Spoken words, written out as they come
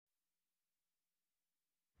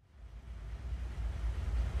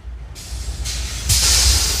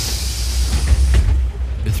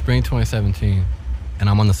spring 2017, and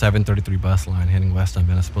I'm on the 733 bus line heading west on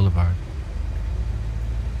Venice Boulevard.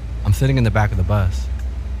 I'm sitting in the back of the bus.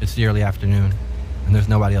 It's the early afternoon, and there's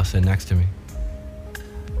nobody else sitting next to me.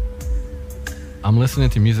 I'm listening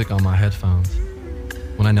to music on my headphones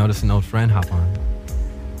when I notice an old friend hop on.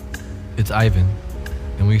 It's Ivan,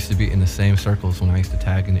 and we used to be in the same circles when I used to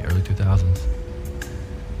tag in the early 2000s.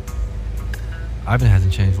 Ivan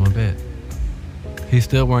hasn't changed one bit. He's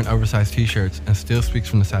still wearing oversized t-shirts and still speaks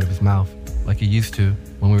from the side of his mouth like he used to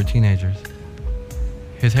when we were teenagers.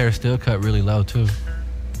 His hair is still cut really low too.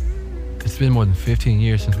 It's been more than 15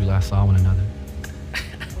 years since we last saw one another.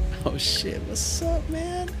 Oh shit, what's up,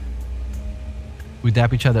 man? We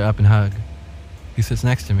dap each other up and hug. He sits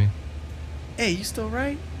next to me. Hey, you still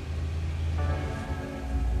right?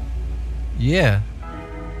 Yeah.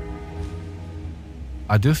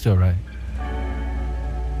 I do still write.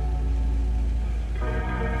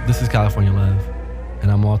 This is California Love,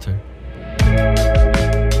 and I'm Walter.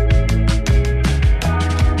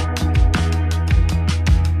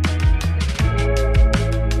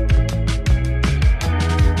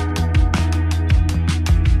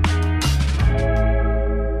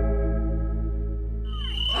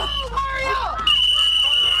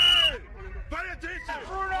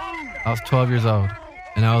 I was 12 years old,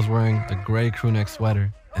 and I was wearing a gray crewneck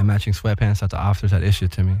sweater and matching sweatpants that the officers had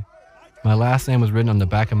issued to me. My last name was written on the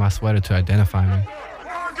back of my sweater to identify me.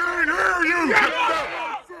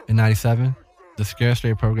 In 97, the Scare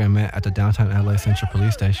Straight program met at the downtown LA Central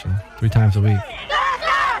Police Station 3 times a week.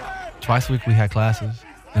 Twice a week we had classes,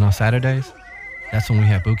 and on Saturdays, that's when we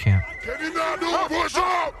had boot camp.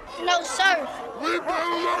 No, sir.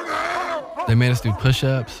 They made us do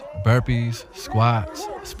push-ups, burpees, squats,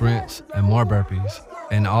 sprints, and more burpees,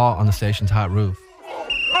 and all on the station's hot roof.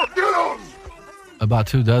 About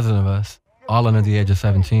 24 of us, all under the age of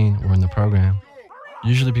 17, were in the program,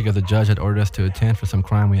 usually because the judge had ordered us to attend for some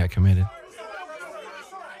crime we had committed.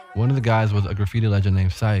 One of the guys was a graffiti legend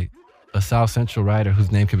named Sight, a South Central writer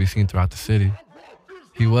whose name could be seen throughout the city.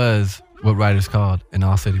 He was what writers called an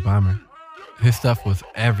all-city bomber. His stuff was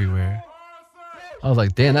everywhere. I was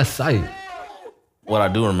like, damn, that's Sight. What I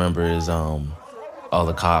do remember is all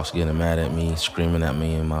the cops getting mad at me, screaming at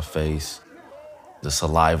me in my face, the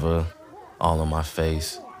saliva all on my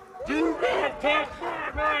face.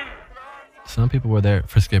 Some people were there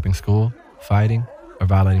for skipping school, fighting, or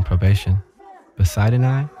violating probation. But Sight and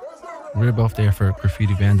I, we were both there for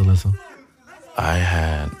graffiti vandalism. I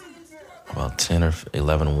had about 10 or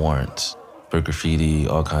 11 warrants for graffiti,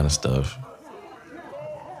 all kind of stuff.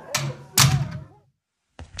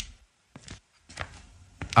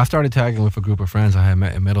 I started tagging with a group of friends I had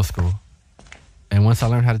met in middle school. And once I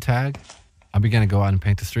learned how to tag, I began to go out and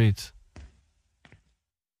paint the streets.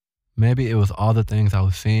 Maybe it was all the things I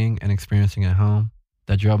was seeing and experiencing at home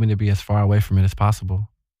that drove me to be as far away from it as possible.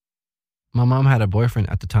 My mom had a boyfriend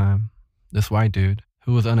at the time, this white dude,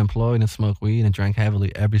 who was unemployed and smoked weed and drank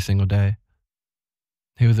heavily every single day.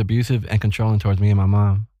 He was abusive and controlling towards me and my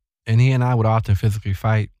mom, and he and I would often physically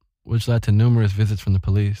fight, which led to numerous visits from the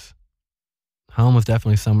police. Home was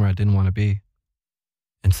definitely somewhere I didn't want to be.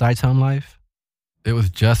 In Sight's home life, it was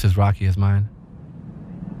just as rocky as mine.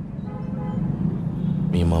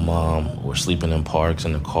 Me and my mom were sleeping in parks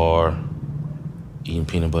in the car, eating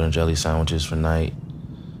peanut butter and jelly sandwiches for night.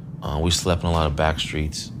 We slept in a lot of back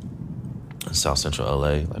streets in South Central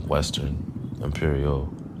LA, like Western,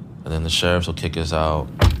 Imperial. And then the sheriffs will kick us out,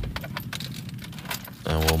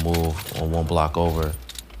 and we'll move on 1 block over.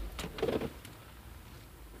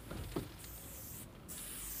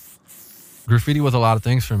 Graffiti was a lot of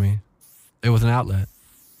things for me. It was an outlet,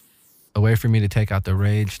 a way for me to take out the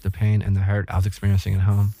rage, the pain, and the hurt I was experiencing at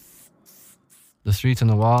home. The streets and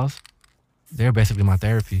the walls, they were basically my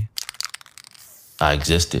therapy. I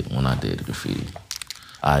existed when I did graffiti.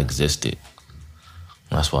 I existed.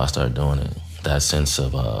 That's why I started doing it. That sense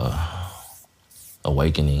of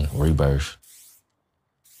awakening, rebirth.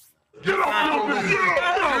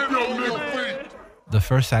 The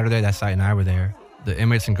first Saturday that Sight and I were there, the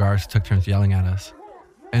inmates and guards took turns yelling at us.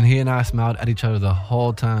 And he and I smiled at each other the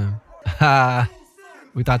whole time. Ha!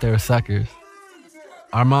 We thought they were suckers.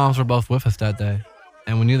 Our moms were both with us that day,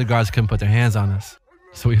 and we knew the guards couldn't put their hands on us,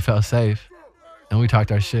 so we felt safe. And we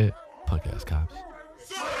talked our shit. Punk-ass cops.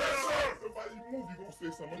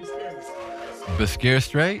 But scared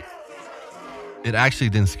straight? It actually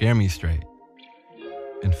didn't scare me straight.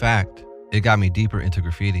 In fact, it got me deeper into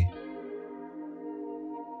graffiti.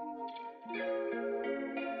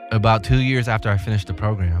 About 2 years after I finished the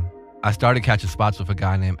program, I started catching spots with a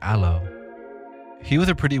guy named Aloe. He was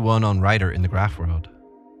a pretty well-known writer in the graph world.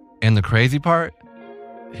 And the crazy part?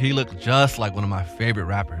 He looked just like one of my favorite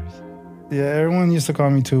rappers. Yeah, everyone used to call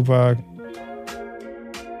me Tupac.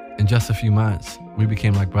 In just a few months, we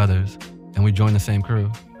became like brothers, and we joined the same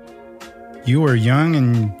crew. You were young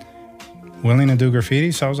and willing to do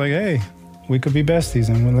graffiti, so I was like, hey, we could be besties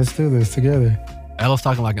and let's do this together. Elo's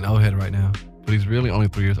talking like an old head right now, but he's really only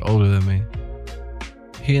 3 years older than me.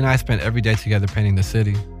 He and I spent every day together painting the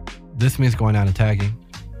city. This means going out and tagging.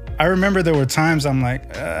 I remember there were times I'm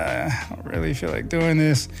like, I don't really feel like doing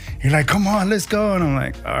this. You're like, come on, let's go. And I'm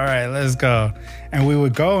like, all right, let's go. And we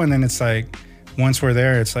would go, and then it's like, once we're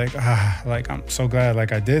there, it's like, like, I'm so glad,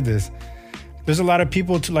 like, I did this. There's a lot of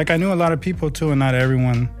people, too, like, I knew a lot of people, too, and not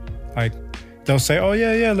everyone, like, they'll say, oh,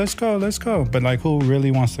 yeah, let's go. But, like, who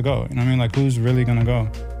really wants to go? You know what I mean? Like, who's really going to go?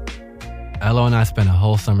 Elo and I spent a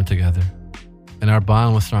whole summer together, and our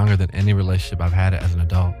bond was stronger than any relationship I've had as an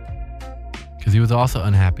adult. Because he was also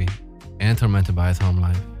unhappy and tormented by his home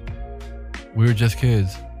life. We were just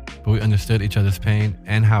kids, but we understood each other's pain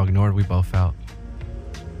and how ignored we both felt.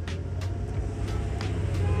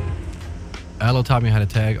 Elo taught me how to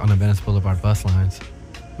tag on the Venice Boulevard bus lines.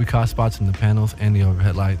 We caught spots in the panels and the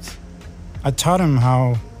overhead lights. I taught him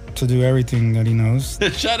how to do everything that he knows.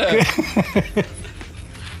 Shut up.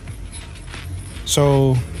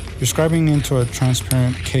 So you're scribing into a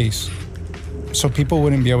transparent case, so people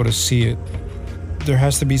wouldn't be able to see it. There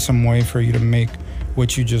has to be some way for you to make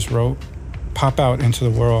what you just wrote pop out into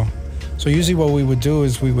the world. So usually what we would do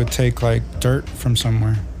is we would take like dirt from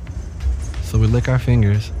somewhere. So we lick our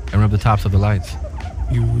fingers and rub the tops of the lights.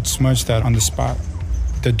 You would smudge that on the spot.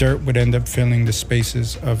 The dirt would end up filling the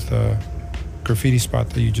spaces of the graffiti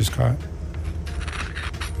spot that you just caught.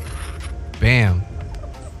 Bam!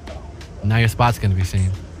 Now your spot's gonna be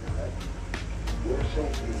seen.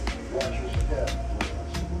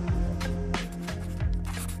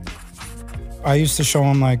 I used to show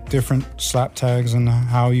them like different slap tags and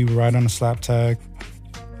how you write on a slap tag.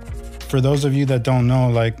 For those of you that don't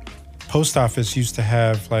know, like post office used to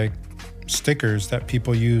have like stickers that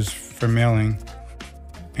people use for mailing,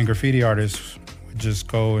 and graffiti artists would just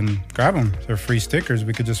go and grab them. They're free stickers.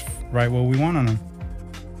 We could just write what we want on them.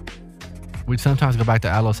 We'd sometimes go back to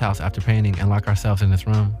Alo's house after painting and lock ourselves in this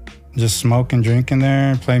room. Just smoke and drink in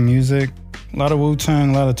there, play music. A lot of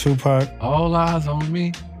Wu-Tang, a lot of Tupac. All eyes on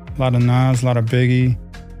me. A lot of Nas, a lot of Biggie.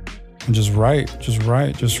 And just write.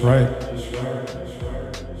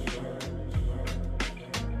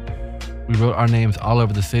 We wrote our names all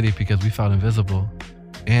over the city because we felt invisible,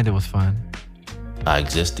 and it was fun. I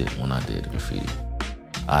existed when I did graffiti.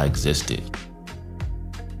 I existed.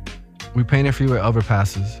 We painted freeway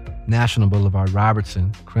overpasses, National Boulevard,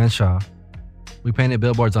 Robertson, Crenshaw. We painted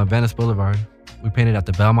billboards on Venice Boulevard. We painted at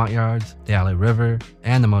the Belmont Yards, the LA River,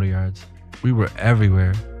 and the Motor Yards. We were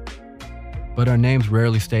everywhere. But our names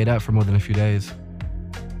rarely stayed up for more than a few days.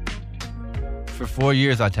 For 4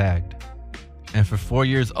 years, I tagged. And for 4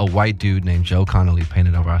 years, a white dude named Joe Connolly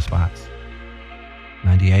painted over our spots.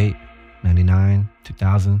 98, 99,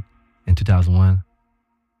 2000, and 2001.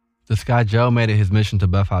 This guy Joe made it his mission to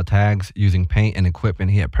buff out tags using paint and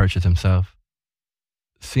equipment he had purchased himself.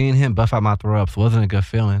 Seeing him buff out my throw-ups wasn't a good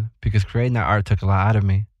feeling because creating that art took a lot out of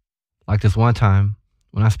me. Like this one time,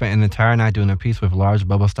 when I spent an entire night doing a piece with large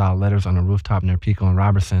bubble-style letters on a rooftop near Pico and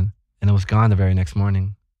Robertson, and it was gone the very next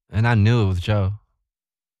morning. And I knew it was Joe.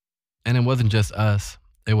 And it wasn't just us.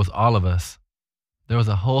 It was all of us. There was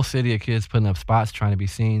a whole city of kids putting up spots trying to be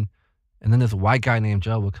seen, and then this white guy named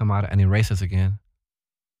Joe would come out and erase us again.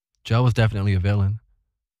 Joe was definitely a villain.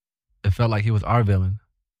 It felt like he was our villain.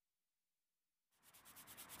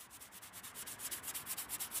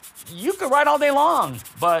 You could write all day long,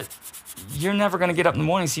 but you're never gonna get up in the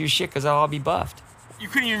morning and see your shit because I'll all be buffed. You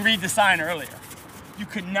couldn't even read the sign earlier. You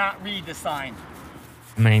could not read the sign.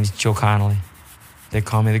 My name's Joe Connolly. They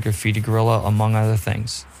call me the graffiti gorilla, among other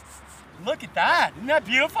things. Look at that. Isn't that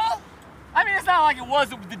beautiful? I mean, it's not like it was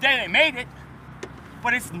the day they made it,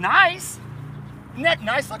 but it's nice. Isn't that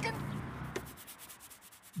nice looking?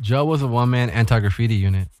 Joe was a one-man anti-graffiti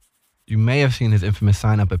unit. You may have seen his infamous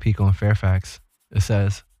sign up at Pico in Fairfax. It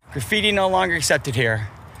says, Graffiti no longer accepted here.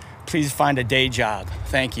 Please find a day job.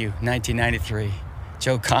 Thank you, 1993.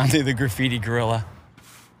 Joe Connolly, the graffiti gorilla.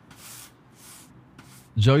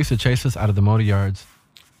 Joe used to chase us out of the motor yards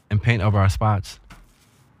and paint over our spots.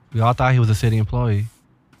 We all thought he was a city employee,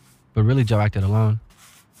 but really Joe acted alone.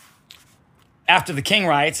 After the King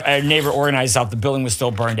riots, our neighbor organized out. The building was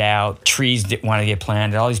still burned out. Trees didn't want to get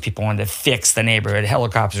planted. All these people wanted to fix the neighborhood.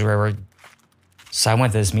 Helicopters were everywhere. So I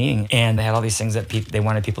went to this meeting, and they had all these things that they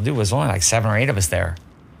wanted people to do. There was only like 7 or 8 of us there.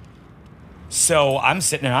 So I'm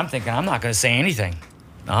sitting there, I'm thinking, I'm not going to say anything.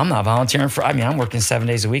 I'm not volunteering for, I mean, I'm working 7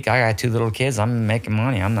 days a week. I got 2 little kids. I'm making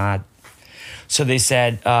money. I'm not. So they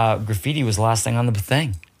said graffiti was the last thing on the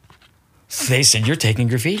thing. So they said, you're taking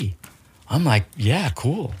graffiti. I'm like, yeah,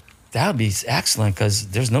 cool. That would be excellent because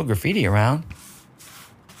there's no graffiti around.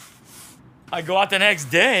 I go out the next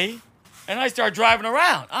day and I start driving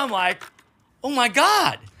around. I'm like, oh my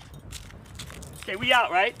God. Okay, we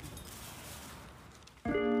out, right?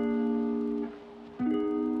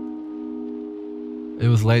 It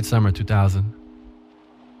was late summer 2000.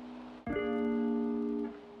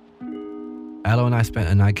 Allo and I spent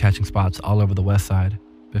a night catching spots all over the west side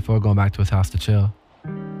before going back to his house to chill.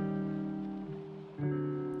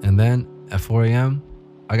 And then, at 4 a.m.,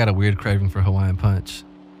 I got a weird craving for Hawaiian punch,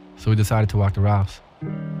 so we decided to walk to Ralph's.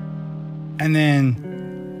 And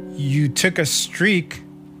then you took a streak,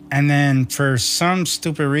 and then for some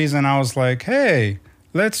stupid reason, I was like, hey,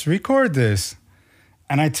 let's record this.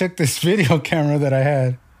 And I took this video camera that I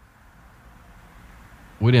had.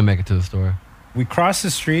 We didn't make it to the store. We crossed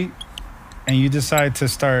the street, and you decide to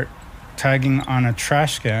start tagging on a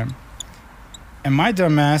trash can. And my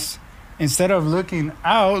dumbass, instead of looking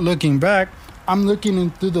out, looking back, I'm looking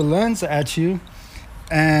in through the lens at you,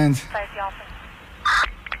 and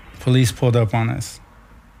police pulled up on us.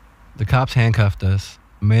 The cops handcuffed us,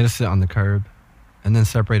 made us sit on the curb, and then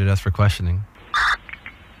separated us for questioning.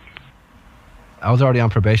 I was already on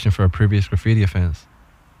probation for a previous graffiti offense.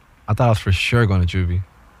 I thought I was for sure going to juvie.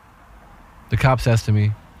 The cop says to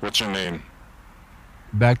me, "What's your name?"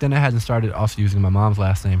 Back then I hadn't started also using my mom's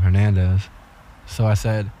last name, Hernandez. So I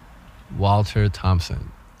said, Walter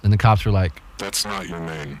Thompson. And the cops were like, "That's not your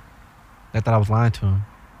name." They thought I was lying to them.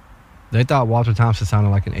 They thought Walter Thompson sounded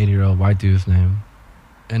like an 80-year-old white dude's name.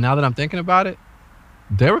 And now that I'm thinking about it,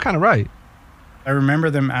 they were kind of right. I remember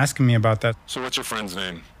them asking me about that. "So what's your friend's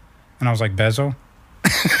name?" And I was like, Bezo.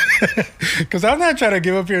 Because I'm not trying to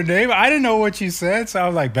give up your name. I didn't know what you said, so I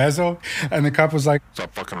was like, Bezo. And the cop was like,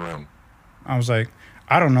 "Stop fucking around." I was like,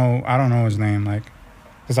 I don't know his name. Like,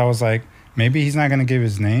 because I was like, maybe he's not going to give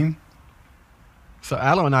his name. So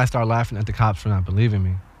Allo and I started laughing at the cops for not believing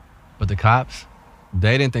me. But the cops,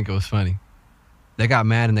 they didn't think it was funny. They got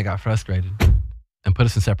mad and they got frustrated and put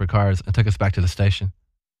us in separate cars and took us back to the station.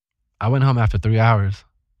 I went home after 3 hours.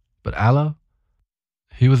 But Allo,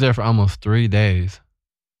 he was there for almost 3 days.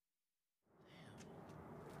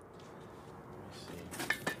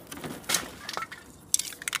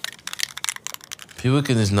 People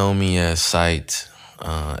can just know me as Sight,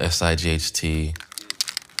 S-I-G-H-T.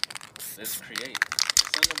 Let's create.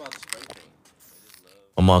 There's something about spray paint.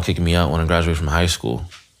 My mom kicked me out when I graduated from high school.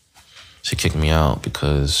 She kicked me out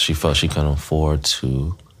because she felt she couldn't afford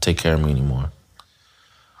to take care of me anymore.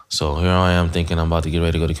 So here I am thinking I'm about to get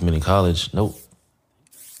ready to go to community college. Nope.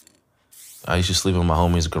 I used to sleep in my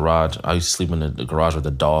homie's garage. I used to sleep in the garage with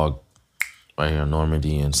the dog right here in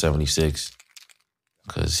Normandy in 76.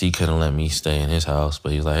 Because he couldn't let me stay in his house.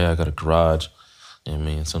 But he was like, hey, I got a garage. I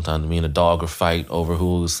mean, sometimes me and the dog would fight over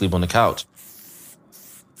who would sleep on the couch.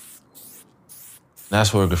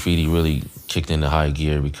 That's where graffiti really kicked into high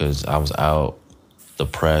gear because I was out,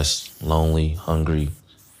 depressed, lonely, hungry.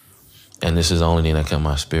 And this is the only thing that kept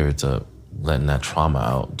my spirits up, letting that trauma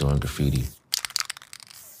out doing graffiti.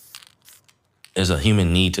 There's a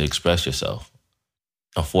human need to express yourself.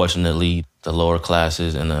 Unfortunately, the lower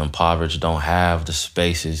classes and the impoverished don't have the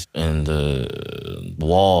spaces and the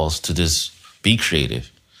walls to just be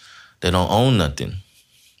creative. They don't own nothing.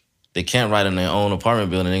 They can't write in their own apartment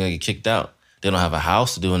building, they're gonna get kicked out. They don't have a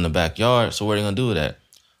house to do in the backyard, so what are they gonna do with that?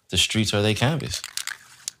 The streets are their canvas.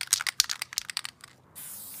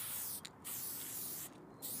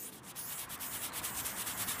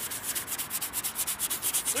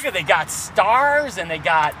 Look at, they got stars and they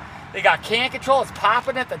got can control. It's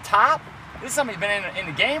popping at the top. This is somebody's been in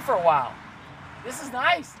the game for a while. This is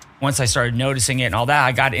nice. Once I started noticing it and all that,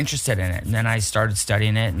 I got interested in it. And then I started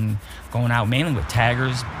studying it and going out mainly with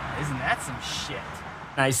taggers. Isn't that some shit?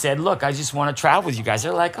 And I said, look, I just want to travel with you guys.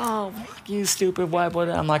 They're like, oh, fuck you, stupid, what?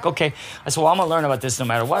 I'm like, okay. I said, well, I'm going to learn about this no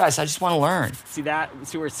matter what. I said, I just want to learn. See that?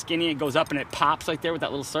 See where it's skinny? It goes up and it pops right there with that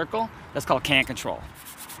little circle? That's called can control.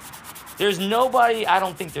 There's nobody, I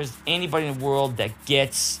don't think there's anybody in the world that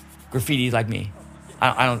gets graffiti like me.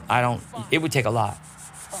 I don't, it would take a lot.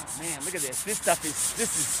 Oh man, look at this. This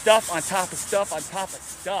is stuff on top of stuff on top of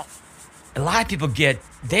stuff. A lot of people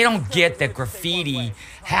they don't get that graffiti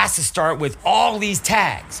has to start with all these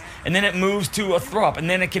tags, and then it moves to a throw up, and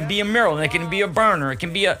then it can be a mural, and it can be a burner, it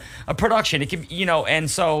can be a production, it can, and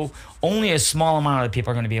so only a small amount of people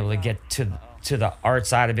are going to be able to get to the art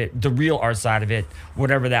side of it, the real art side of it,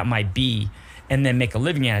 whatever that might be. and then make a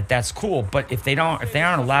living at it, that's cool. But if they aren't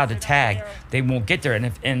allowed to tag, they won't get there.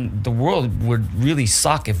 And the world would really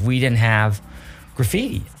suck if we didn't have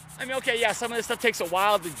graffiti. I mean, okay, yeah, some of this stuff takes a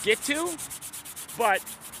while to get to, but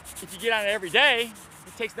if you get on it every day,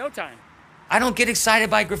 it takes no time. I don't get excited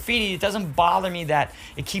by graffiti. It doesn't bother me that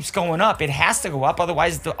it keeps going up. It has to go up,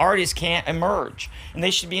 otherwise the artist can't emerge. And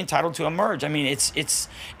they should be entitled to emerge. I mean,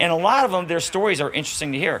 and a lot of them, their stories are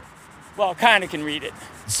interesting to hear. Well, kind of can read it.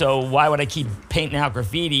 So why would I keep painting out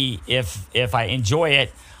graffiti if I enjoy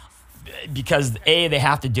it? Because A, they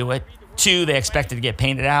have to do it. 2, they expect it to get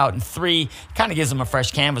painted out. And 3, it kind of gives them a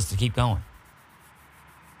fresh canvas to keep going.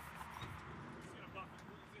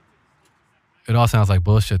 It all sounds like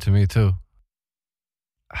bullshit to me, too.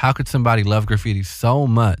 How could somebody love graffiti so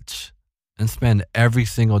much and spend every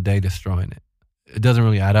single day destroying it? It doesn't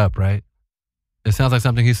really add up, right? It sounds like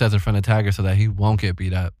something he says in front of Tiger so that he won't get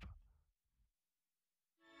beat up.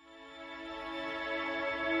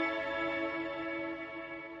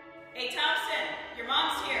 Hey, Thompson, your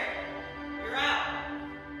mom's here. You're out.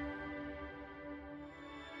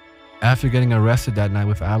 After getting arrested that night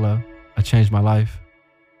with Aloe, I changed my life.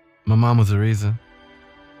 My mom was the reason.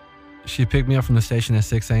 She picked me up from the station at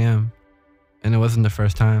 6 a.m., and it wasn't the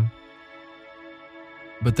first time.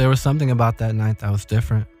 But there was something about that night that was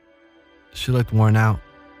different. She looked worn out.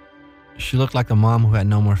 She looked like a mom who had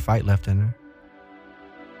no more fight left in her.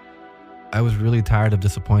 I was really tired of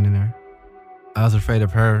disappointing her. I was afraid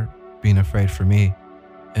of her being afraid for me,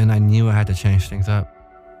 and I knew I had to change things up.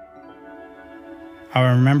 I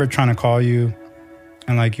remember trying to call you,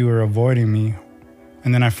 and like you were avoiding me.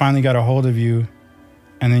 And then I finally got a hold of you,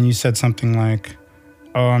 and then you said something like,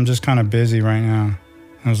 "Oh, I'm just kind of busy right now."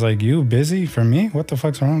 I was like, "You busy for me? What the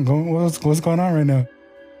fuck's wrong? What's going on right now?"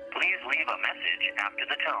 Please leave a message after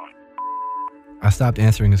the tone. I stopped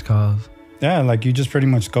answering his calls. Yeah, like you just pretty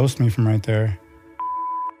much ghosted me from right there.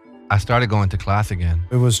 I started going to class again.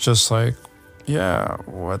 It was just like, yeah,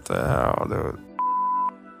 what the hell, dude?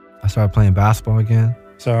 I started playing basketball again.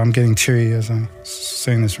 So I'm getting teary as I'm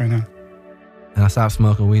saying this right now. And I stopped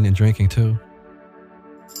smoking weed and drinking too.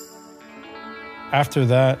 After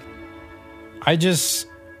that, I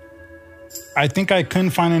think I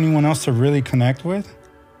couldn't find anyone else to really connect with.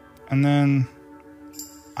 And then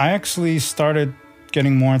I actually started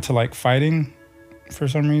getting more into like fighting for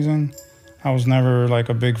some reason. I was never like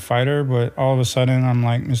a big fighter, but all of a sudden I'm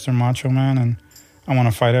like Mr. Macho Man and I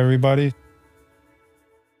want to fight everybody.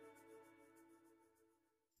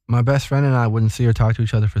 My best friend and I wouldn't see or talk to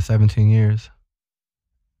each other for 17 years.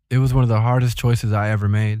 It was one of the hardest choices I ever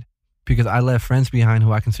made because I left friends behind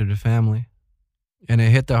who I considered family. And it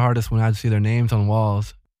hit the hardest when I'd see their names on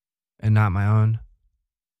walls and not my own.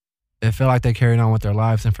 It felt like they carried on with their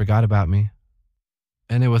lives and forgot about me.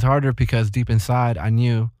 And it was harder because deep inside I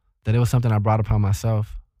knew that it was something I brought upon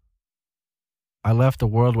myself. I left a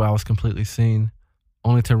world where I was completely seen,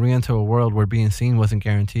 only to re-enter a world where being seen wasn't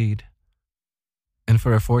guaranteed. And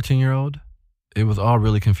for a 14-year-old, it was all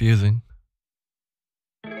really confusing.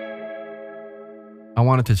 I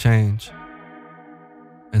wanted to change.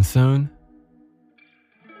 And soon,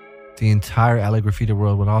 the entire LA graffiti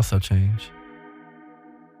world would also change.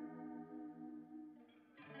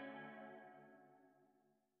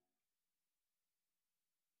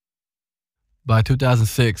 By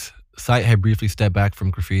 2006, Sight had briefly stepped back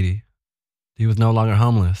from graffiti. He was no longer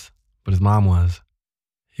homeless, but his mom was.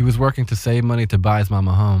 He was working to save money to buy his mom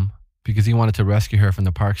a home because he wanted to rescue her from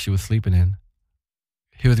the park she was sleeping in.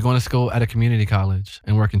 He was going to school at a community college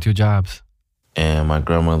and working 2 jobs. And my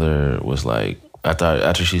grandmother was like,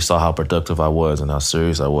 after she saw how productive I was and how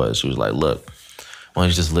serious I was, she was like, look, why don't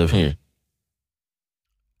you just live here?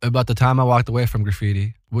 About the time I walked away from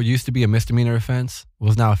graffiti, what used to be a misdemeanor offense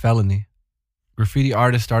was now a felony. Graffiti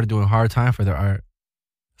artists started doing hard time for their art.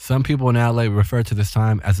 Some people in LA refer to this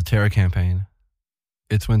time as a terror campaign.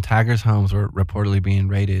 It's when taggers' homes were reportedly being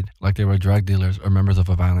raided like they were drug dealers or members of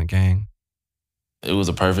a violent gang. It was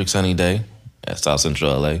a perfect sunny day at South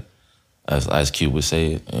Central LA, as Ice Cube would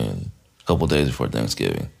say it, and a couple days before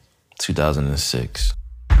Thanksgiving, 2006.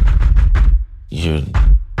 You hear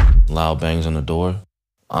loud bangs on the door.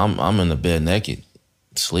 I'm in the bed naked,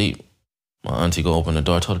 asleep. My auntie go open the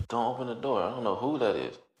door. I told her, don't open the door. I don't know who that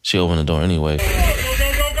is. She opened the door anyway.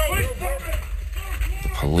 The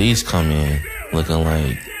police come in looking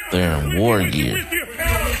like they're in war gear.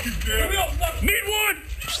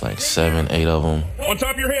 It's like 7, 8 of them. On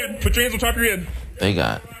top of your head. Put your hands on top of your head. They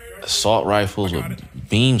got assault rifles with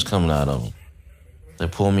beams coming out of them. They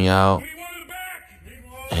pull me out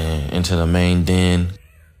and into the main den.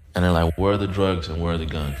 And they're like, where are the drugs and where are the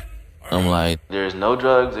guns? I'm like, there's no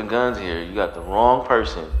drugs and guns here. You got the wrong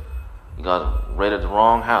person. You got raided the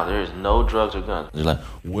wrong house. There is no drugs or guns. They're like,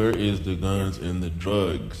 Where is the guns and the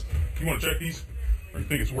drugs? You want to check these? Or you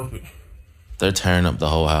think it's worth it? they're tearing up the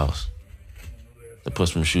whole house. They put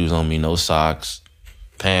some shoes on me, no socks,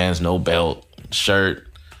 pants, no belt, shirt,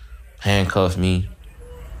 handcuff me.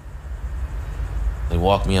 They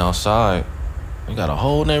walk me outside. We got a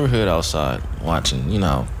whole neighborhood outside watching, you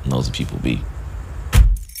know, nosy people be.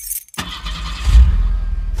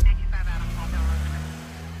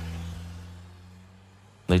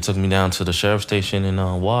 They took me down to the sheriff's station in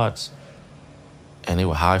Watts, and they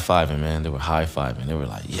were high-fiving, man. They were high-fiving. They were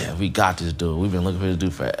like, yeah, we got this dude. We've been looking for this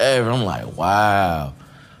dude forever. I'm like, wow.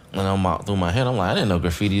 And I'm through my head, I'm like, I didn't know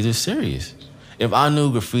graffiti this serious. If I knew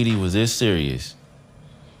graffiti was this serious,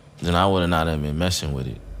 then I would have not have been messing with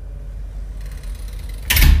it.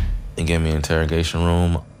 They gave me an interrogation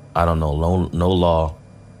room. I don't know, no law.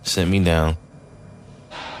 Sent me down.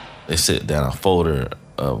 They sit down a folder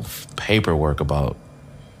of paperwork about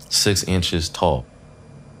 6 inches tall.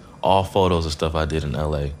 All photos of stuff I did in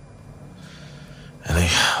LA. And they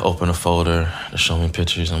open a folder to show me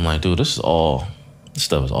pictures. I'm like, dude, this stuff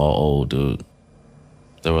is all old, dude.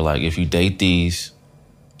 They were like, if you date these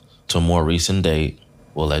to a more recent date,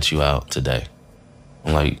 we'll let you out today.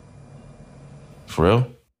 I'm like, for real?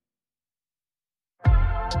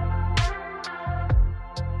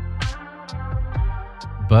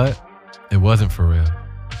 But it wasn't for real.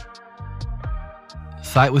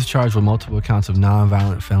 Sight was charged with multiple counts of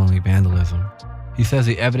nonviolent felony vandalism. He says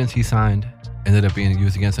the evidence he signed ended up being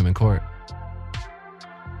used against him in court.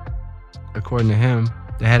 According to him,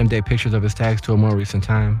 they had him date pictures of his tags to a more recent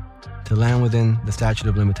time to land within the statute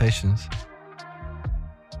of limitations.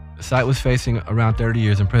 Sight was facing around 30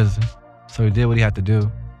 years in prison, so he did what he had to do,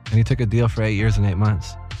 and he took a deal for 8 years and 8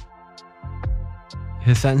 months.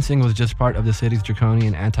 His sentencing was just part of the city's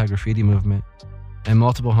draconian anti-graffiti movement, and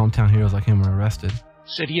multiple hometown heroes like him were arrested.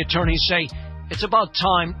 City attorneys say it's about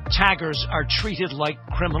time taggers are treated like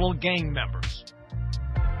criminal gang members.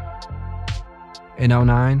 In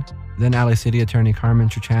 2009, then LA City Attorney Carmen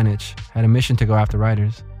Truchanich had a mission to go after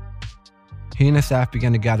writers. He and his staff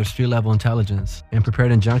began to gather street-level intelligence and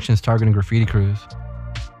prepared injunctions targeting graffiti crews.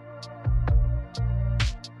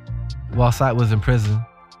 While Sight was in prison,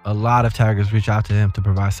 a lot of taggers reached out to him to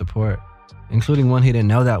provide support, including one he didn't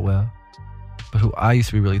know that well, but who I used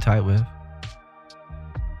to be really tight with.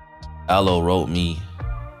 Allo wrote me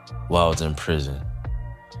while I was in prison.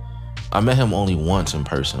 I met him only once in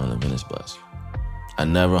person on the Venice bus. I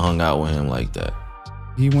never hung out with him like that.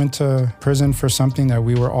 He went to prison for something that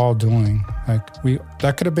we were all doing.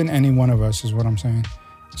 That could have been any one of us, is what I'm saying.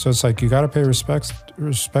 So it's like, you gotta pay respect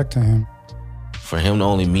to him. For him to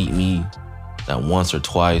only meet me that once or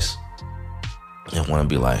twice and want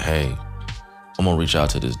to be like, hey, I'm gonna reach out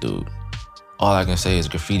to this dude. All I can say is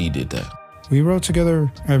graffiti did that. We wrote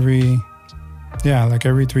together every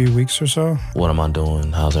 3 weeks or so. What am I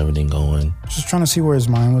doing? How's everything going? Just trying to see where his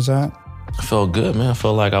mind was at. I felt good, man. I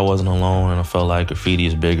felt like I wasn't alone, and I felt like graffiti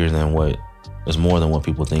is bigger than it's more than what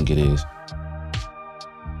people think it is.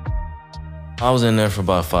 I was in there for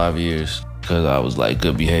about 5 years because I was like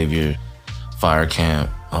good behavior, fire camp,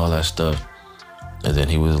 all that stuff. And then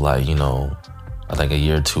he was like, you know, I think a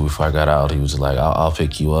year or two before I got out, he was like, I'll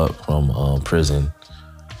pick you up from prison.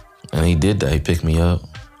 And he did that. He picked me up.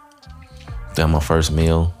 Got my first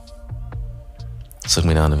meal. Took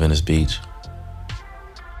me down to Venice Beach.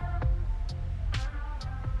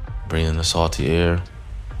 Breathing the salty air.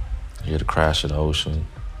 Hear the crash of the ocean.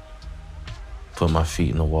 Put my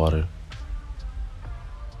feet in the water.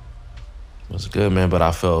 It was good, man, but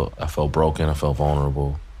I felt broken. I felt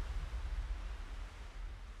vulnerable.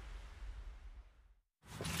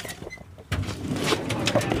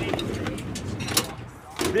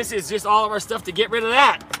 This is just all of our stuff to get rid of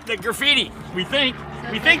that. The graffiti, we think.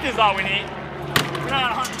 We think this is all we need. We're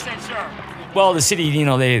not 100% sure. Well, the city, you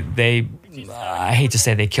know, they I hate to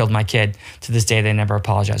say they killed my kid. To this day, they never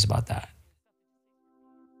apologize about that.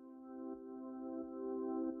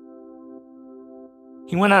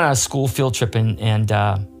 He went on a school field trip and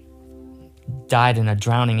died in a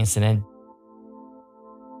drowning incident.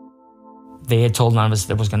 They had told none of us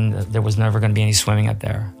there was never going to be any swimming up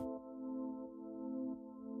there.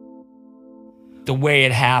 The way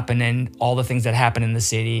it happened and all the things that happened in the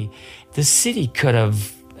city could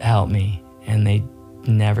have helped me, and they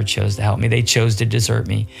never chose to help me. They chose to desert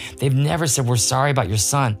me. They've never said, we're sorry about your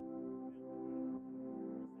son.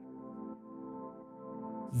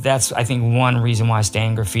 That's, I think, one reason why I stay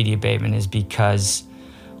in graffiti abatement is because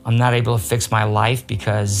I'm not able to fix my life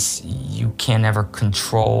because you can never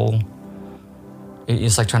control.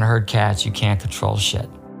 It's like trying to herd cats. You can't control shit.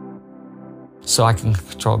 so I can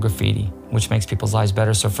control graffiti, which makes people's lives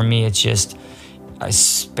better. So for me, it's just, I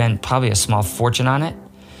spent probably a small fortune on it,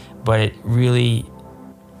 but it really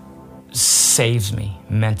saves me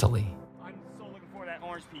mentally. I'm so looking for that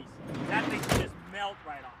orange piece. That thing just melt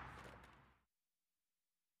right off.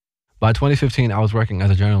 By 2015, I was working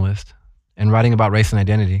as a journalist and writing about race and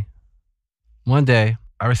identity. One day,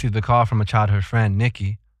 I received a call from a childhood friend,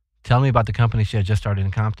 Nikki, telling me about the company she had just started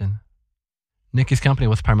in Compton. Nikki's company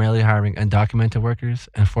was primarily hiring undocumented workers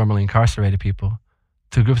and formerly incarcerated people,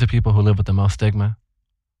 two groups of people who live with the most stigma.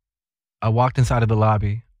 I walked inside of the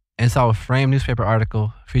lobby and saw a framed newspaper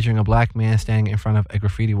article featuring a black man standing in front of a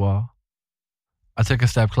graffiti wall. I took a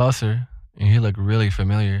step closer, and he looked really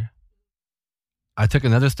familiar. I took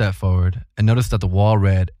another step forward and noticed that the wall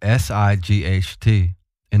read SIGHT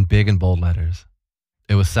in big and bold letters.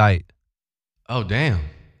 It was Sight. Oh, damn.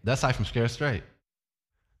 That's Sight from Scared Straight.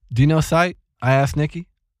 Do you know Sight? I asked Nikki.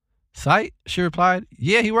 Sight? She replied,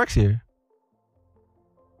 yeah, he works here.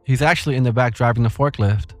 He's actually in the back driving the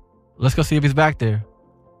forklift. Let's go see if he's back there.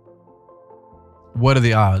 What are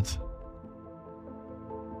the odds?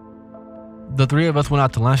 The three of us went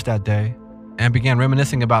out to lunch that day and began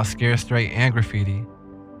reminiscing about Scared Straight and graffiti.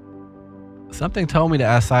 Something told me to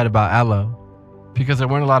ask Sight about Aloe, because there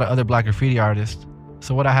weren't a lot of other black graffiti artists,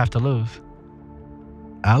 so what'd I have to lose?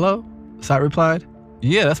 Aloe? Sight replied,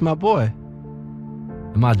 yeah, that's my boy.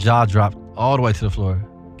 And my jaw dropped all the way to the floor.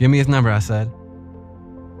 Give me his number, I said.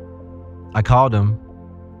 I called him,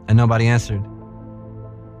 and nobody answered.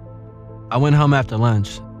 I went home after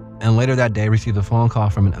lunch, and later that day received a phone call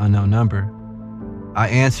from an unknown number. I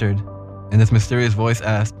answered, and this mysterious voice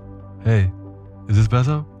asked, hey, is this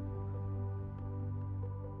Bezo?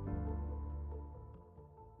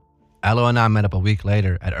 Aloe and I met up a week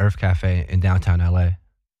later at Earth Cafe in downtown LA.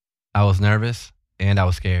 I was nervous and I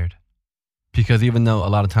was scared, because even though a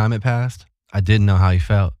lot of time had passed, I didn't know how he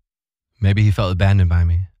felt. Maybe he felt abandoned by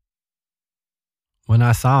me. When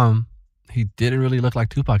I saw him, he didn't really look like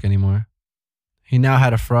Tupac anymore. He now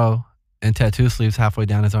had a fro and tattoo sleeves halfway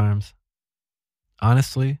down his arms.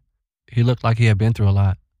 Honestly, he looked like he had been through a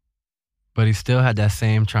lot, but he still had that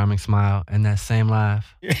same charming smile and that same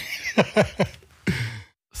laugh.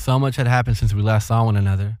 So much had happened since we last saw one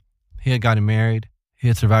another. He had gotten married, he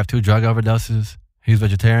had survived 2 drug overdoses, he's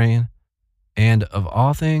vegetarian, and of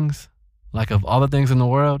all things, like of all the things in the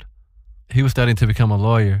world, he was studying to become a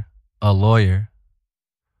lawyer. A lawyer.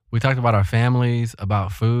 We talked about our families,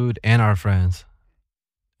 about food, and our friends.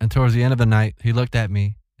 And towards the end of the night, he looked at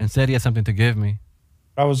me and said he had something to give me.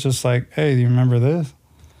 I was just like, hey, do you remember this?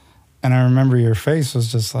 And I remember your face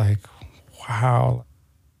was just like, wow.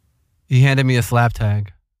 He handed me a slap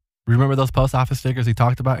tag. Remember those post office stickers he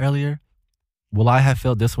talked about earlier? Well, I had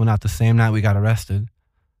filled this one out the same night we got arrested,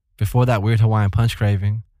 before that weird Hawaiian punch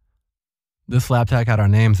craving. This slap tag had our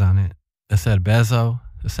names on it. It said Bezo,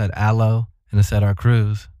 it said Aloe, and it said our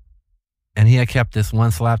crews. And he had kept this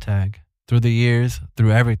one slap tag through the years,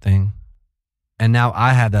 through everything. And now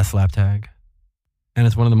I have that slap tag. And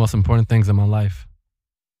it's one of the most important things in my life.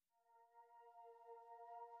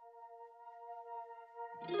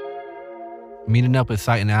 Meeting up with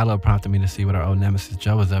Sight and Aloe prompted me to see what our old nemesis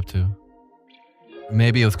Joe was up to.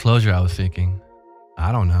 Maybe it was closure I was seeking.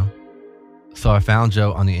 I don't know. So I found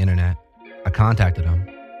Joe on the internet. I contacted him,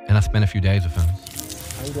 and I spent a few days with him.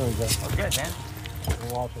 How you doing, Joe? I'm good, man.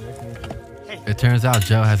 It turns out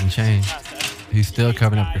Joe hasn't changed. He's still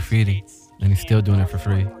covering up graffiti, and he's still doing it for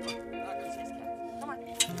free.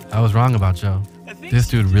 I was wrong about Joe. This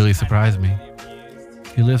dude really surprised me.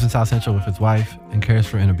 He lives in South Central with his wife and cares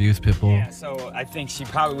for an abused pit bull. Yeah, so I think she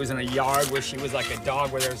probably was in a yard where she was like a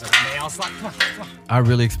dog where there was a male. So like, come on, come on. I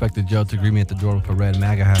really expected Joe to greet me at the door with a red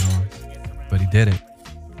MAGA hat on, but he didn't.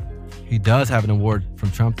 He does have an award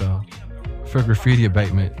from Trump, though, for graffiti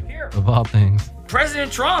abatement, of all things.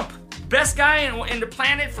 President Trump, best guy in the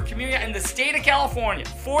planet for community in the state of California.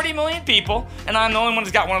 40 million people, and I'm the only one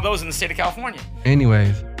who's got one of those in the state of California.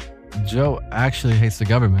 Anyways, Joe actually hates the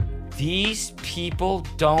government. These people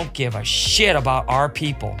don't give a shit about our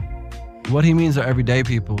people. What he means are everyday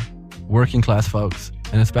people, working class folks,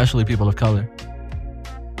 and especially people of color.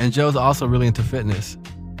 And Joe's also really into fitness.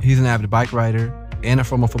 He's an avid bike rider and a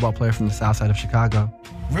former football player from the south side of Chicago.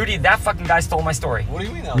 Rudy, that fucking guy stole my story. What do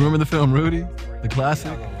you mean? Remember the film Rudy? The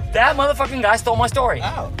classic? That motherfucking guy stole my story.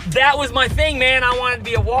 How? That was my thing, man. I wanted to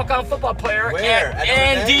be a walk-on football player Where?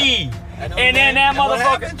 at ND. And then that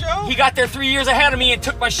motherfucker, he got there 3 years ahead of me and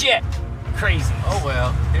took my shit. Crazy. Oh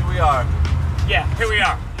well, here we are. Yeah, here we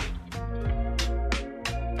are.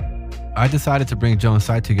 I decided to bring Joe and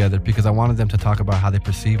Sight together because I wanted them to talk about how they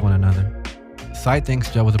perceive one another. Sight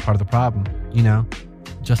thinks Joe was a part of the problem. You know,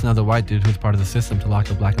 just another white dude who's part of the system to lock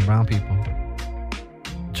up black and brown people.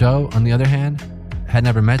 Joe, on the other hand, had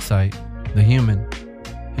never met Sight, the human.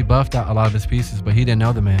 He buffed out a lot of his pieces, but he didn't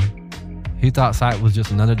know the man. He thought Sight was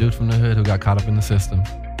just another dude from the hood who got caught up in the system.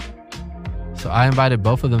 So I invited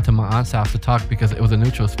both of them to my aunt's house to talk because it was a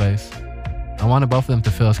neutral space. I wanted both of them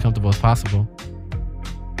to feel as comfortable as possible.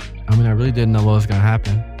 I mean, I really didn't know what was gonna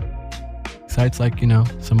happen. Sight's like, you know,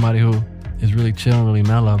 somebody who is really chill and really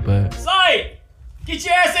mellow, but... Sight! Get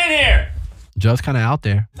your ass in here! Joe's kind of out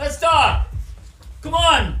there. Let's talk! Come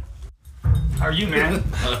on! How are you, man?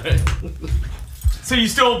 So you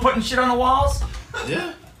still putting shit on the walls?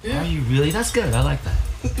 Yeah. Are you really? That's good. I like that.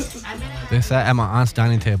 They sat at my aunt's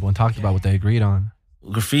dining table and talked about what they agreed on.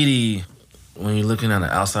 Graffiti, when you're looking at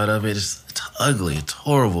the outside of it, it's ugly, it's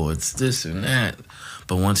horrible, it's this and that.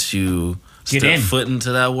 But once you step foot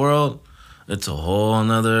into that world, it's a whole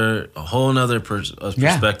nother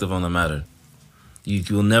perspective on the matter.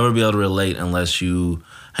 You'll never be able to relate unless you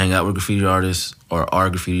hang out with graffiti artists or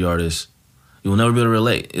are graffiti artists. You'll never be able to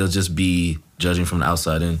relate. It'll just be judging from the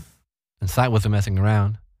outside in. And Sight wasn't messing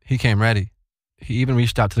around. He came ready. He even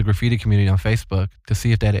reached out to the graffiti community on Facebook to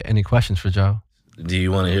see if they had any questions for Joe. Do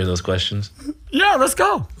you want to hear those questions? Yeah, let's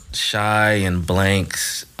go. Shy and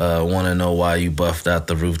Blanks want to know why you buffed out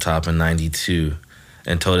the rooftop in '92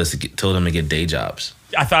 and told them to get day jobs.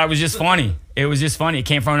 I thought it was just funny. It was just funny. It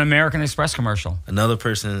came from an American Express commercial. Another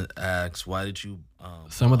person asks, why did you...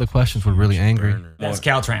 Some of the questions were really angry. That's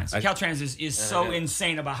Caltrans. Caltrans is so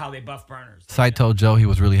insane about how they buff burners. Sight told Joe he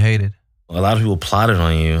was really hated. A lot of people plotted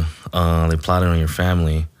on you. They plotted on your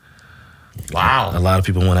family. Wow. A lot of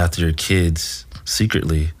people went after your kids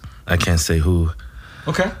secretly. I can't say who.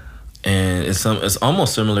 Okay. And it's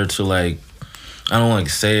almost similar to, like, I don't want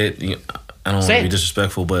to say it. I don't want to be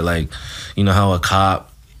disrespectful, but, like, you know how a cop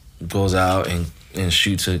goes out and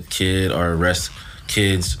shoots a kid or arrests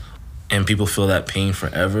kids and people feel that pain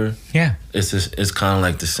forever? Yeah. It's kind of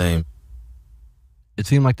like the same. It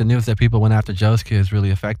seemed like the news that people went after Joe's kids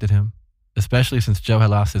really affected him, especially since Joe had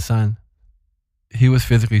lost his son. He was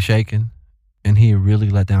physically shaken, and he really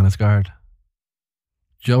let down his guard.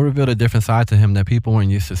 Joe revealed a different side to him that people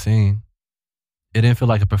weren't used to seeing. It didn't feel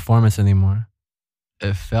like a performance anymore.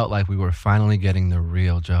 It felt like we were finally getting the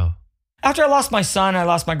real Joe. After I lost my son, I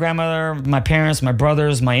lost my grandmother, my parents, my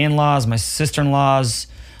brothers, my in-laws, my sister-in-laws,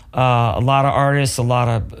 a lot of artists, a lot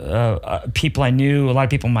of people I knew, a lot of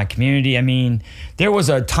people in my community. I mean, there was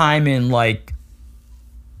a time in like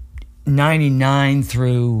 99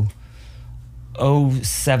 through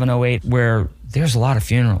 07, 08 where there's a lot of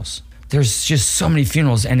funerals. There's just so many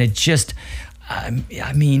funerals, and it just,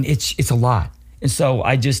 I mean, it's a lot. And so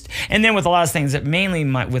and then with a lot of things that mainly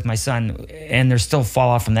with my son, and there's still fall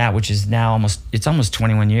off from that, which is now almost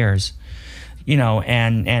 21 years, you know,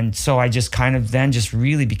 and so I just kind of then just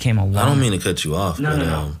really became alone. I don't mean to cut you off,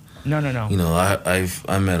 No. You know,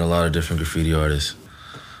 I met a lot of different graffiti artists,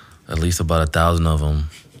 at least about 1,000 of them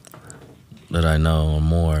that I know or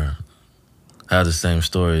more have the same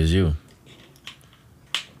story as you,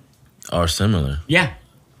 are similar. Yeah.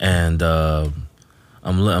 And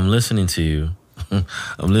I'm listening to you.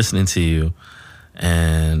 I'm listening to you,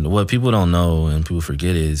 and what people don't know and people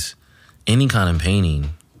forget is any kind of painting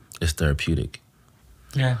is therapeutic.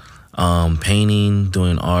 Yeah. Painting,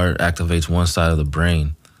 doing art activates one side of the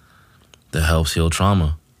brain that helps heal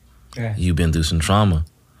trauma. Yeah. You've been through some trauma.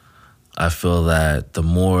 I feel that the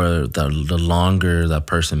longer that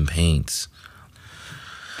person paints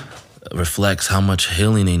reflects how much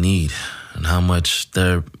healing they need and how much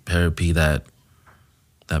therapy that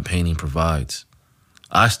painting provides.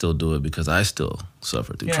 I still do it because I still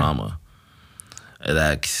suffer through trauma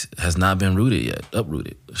that has not been rooted yet,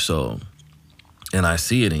 uprooted. So, and I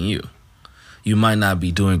see it in you. You might not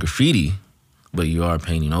be doing graffiti, but you are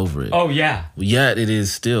painting over it. Oh, yeah. Yet it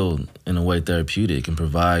is still, in a way, therapeutic and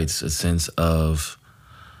provides a sense of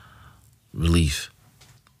relief.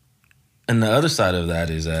 And the other side of that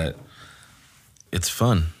is that it's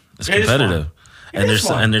fun. It's competitive. And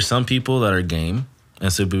there's some people that are game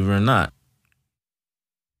and some people are not.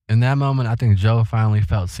 In that moment, I think Joe finally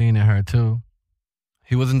felt seen in her too.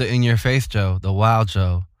 He wasn't the in-your-face Joe, the wild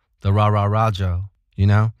Joe, the rah-rah-rah Joe, you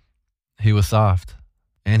know? He was soft,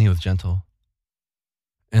 and he was gentle.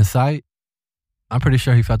 In Sight, I'm pretty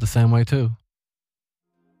sure he felt the same way too.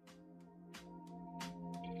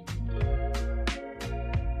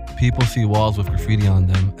 People see walls with graffiti on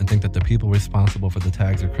them and think that the people responsible for the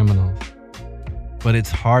tags are criminals. But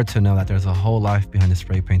it's hard to know that there's a whole life behind the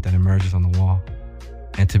spray paint that emerges on the wall.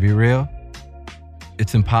 And to be real,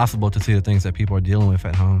 it's impossible to see the things that people are dealing with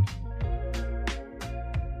at home.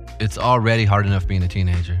 It's already hard enough being a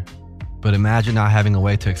teenager. But imagine not having a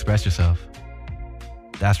way to express yourself.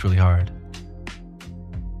 That's really hard.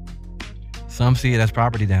 Some see it as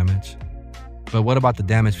property damage. But what about the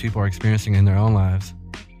damage people are experiencing in their own lives?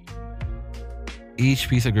 Each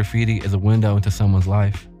piece of graffiti is a window into someone's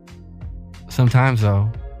life. Sometimes,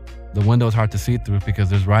 though, the window is hard to see through because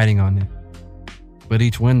there's writing on it. But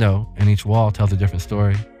each window and each wall tells a different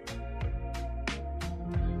story.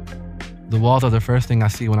 The walls are the first thing I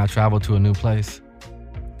see when I travel to a new place.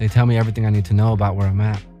 They tell me everything I need to know about where I'm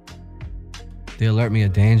at. They alert me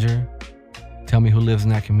of danger, tell me who lives in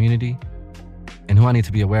that community, and who I need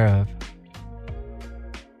to be aware of.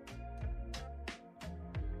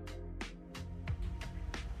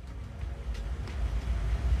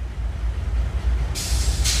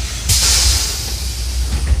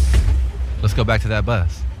 Let's go back to that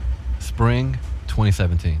bus. Spring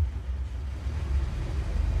 2017.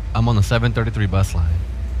 I'm on the 733 bus line,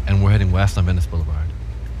 and we're heading west on Venice Boulevard.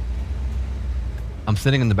 I'm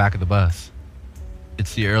sitting in the back of the bus.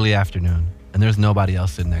 It's the early afternoon, and there's nobody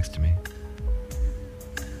else sitting next to me.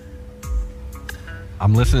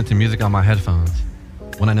 I'm listening to music on my headphones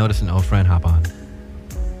when I notice an old friend hop on.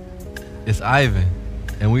 It's Ivan,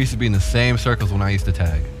 and we used to be in the same circles when I used to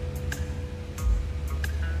tag.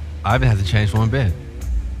 Ivan hasn't changed one bit.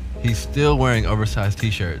 He's still wearing oversized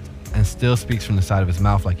t-shirts and still speaks from the side of his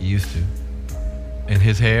mouth like he used to. And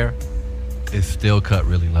his hair is still cut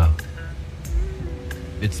really low.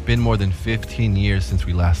 It's been more than 15 years since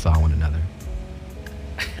we last saw one another.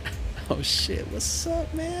 Oh shit, what's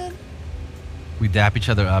up, man? We dap each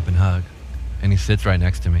other up and hug, and he sits right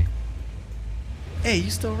next to me. Hey,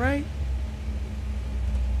 you still right?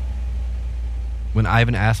 When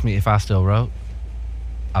Ivan asked me if I still wrote,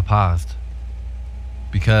 I paused.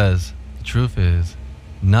 Because the truth is,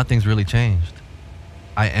 nothing's really changed.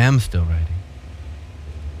 I am still writing.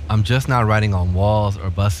 I'm just not writing on walls or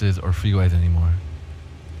buses or freeways anymore.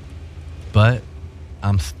 But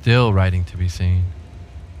I'm still writing to be seen.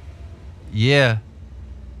 Yeah,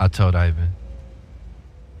 I told Ivan.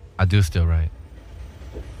 I do still write.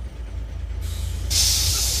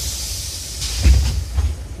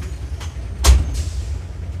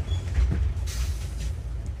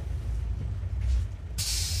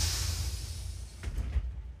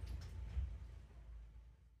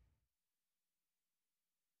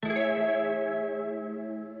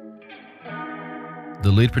 The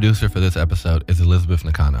lead producer for this episode is Elizabeth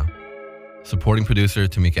Nakano. Supporting producer,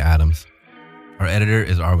 Tamika Adams. Our editor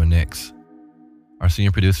is Arwen Nix. Our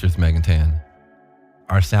senior producer is Megan Tan.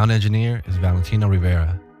 Our sound engineer is Valentino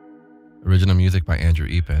Rivera. Original music by Andrew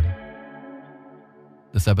Eapen.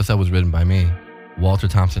 This episode was written by me, Walter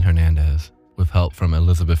Thompson-Hernández, with help from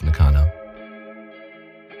Elizabeth Nakano.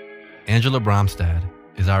 Angela Bromstad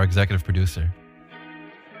is our executive producer.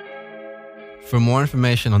 For more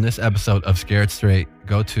information on this episode of Scared Straight,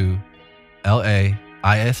 go to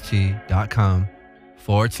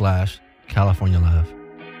laist.com/California Love.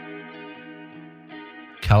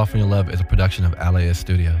 California Love is a production of LAist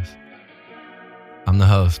Studios. I'm the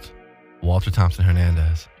host, Walter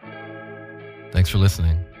Thompson-Hernández. Thanks for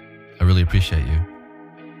listening. I really appreciate you.